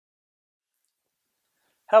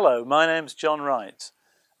Hello, my name's John Wright.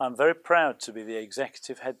 I'm very proud to be the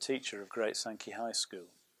Executive Head Teacher of Great Sankey High School.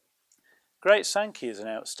 Great Sankey is an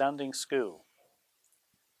outstanding school.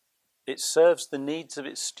 It serves the needs of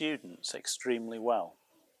its students extremely well.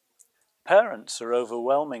 Parents are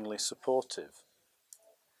overwhelmingly supportive,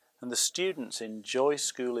 and the students enjoy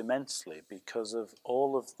school immensely because of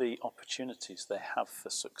all of the opportunities they have for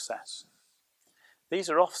success. These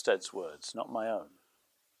are Ofsted's words, not my own.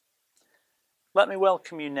 Let me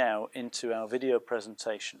welcome you now into our video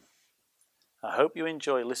presentation. I hope you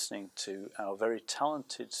enjoy listening to our very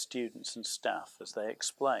talented students and staff as they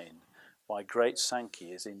explain why Great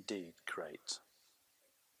Sankey is indeed great.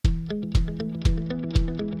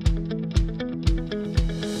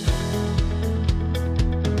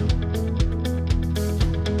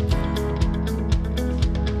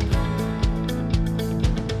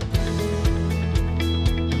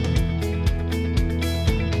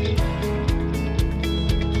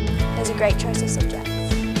 There's a great choice of subjects.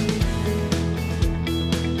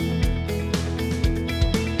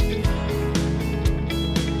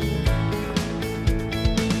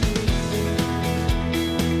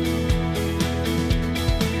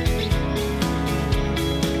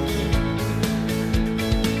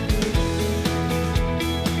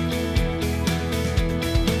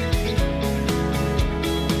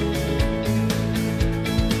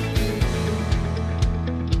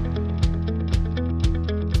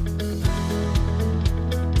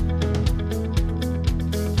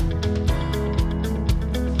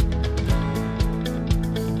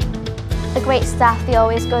 The great staff, they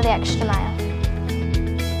always go the extra mile.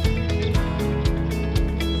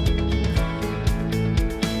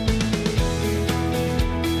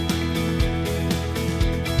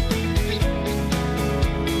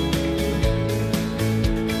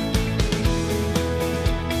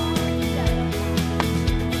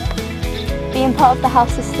 Being part of the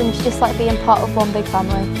health system is just like being part of one big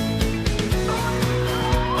family.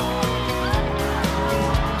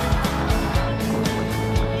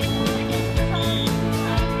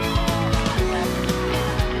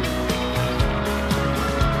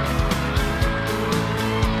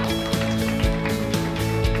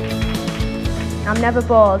 I'm never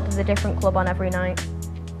bored with a different club on every night.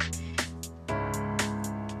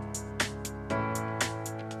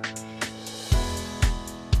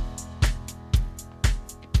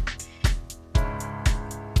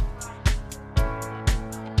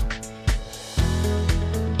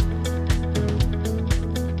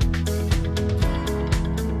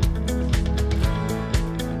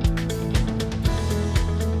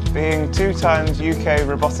 Being 2 times UK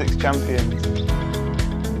robotics champions.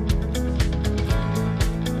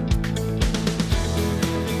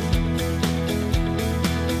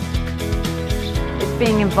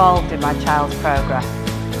 Being involved in my child's progress.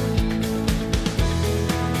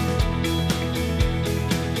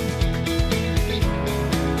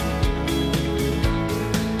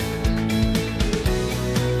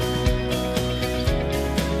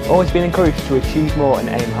 Always been encouraged to achieve more and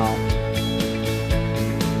aim high.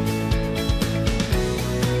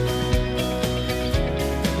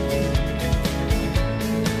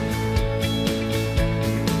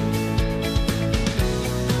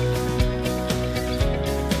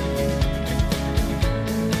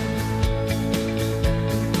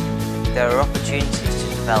 There are opportunities to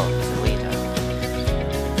develop as a leader.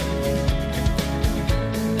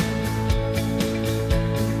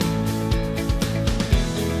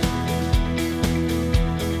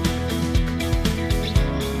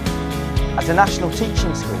 As a national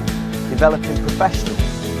teaching school, developing professionals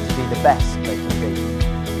to be the best they can be.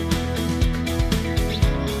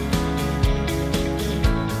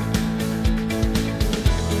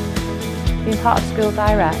 Being part of School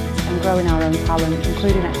Direct and growing our own talent,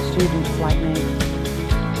 including ex-students like me.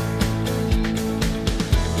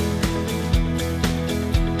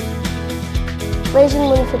 Raising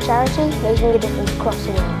money for charity, making a difference across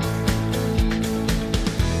the world.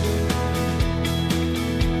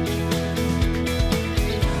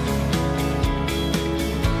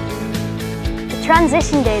 The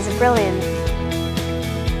transition days are brilliant.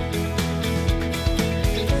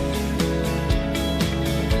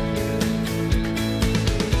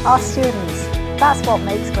 Our students, that's what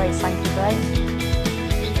makes Great Sankey great.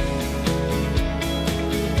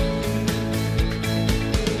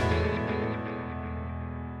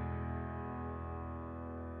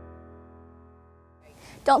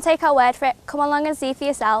 Don't take our word for it, come along and see for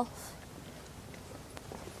yourself.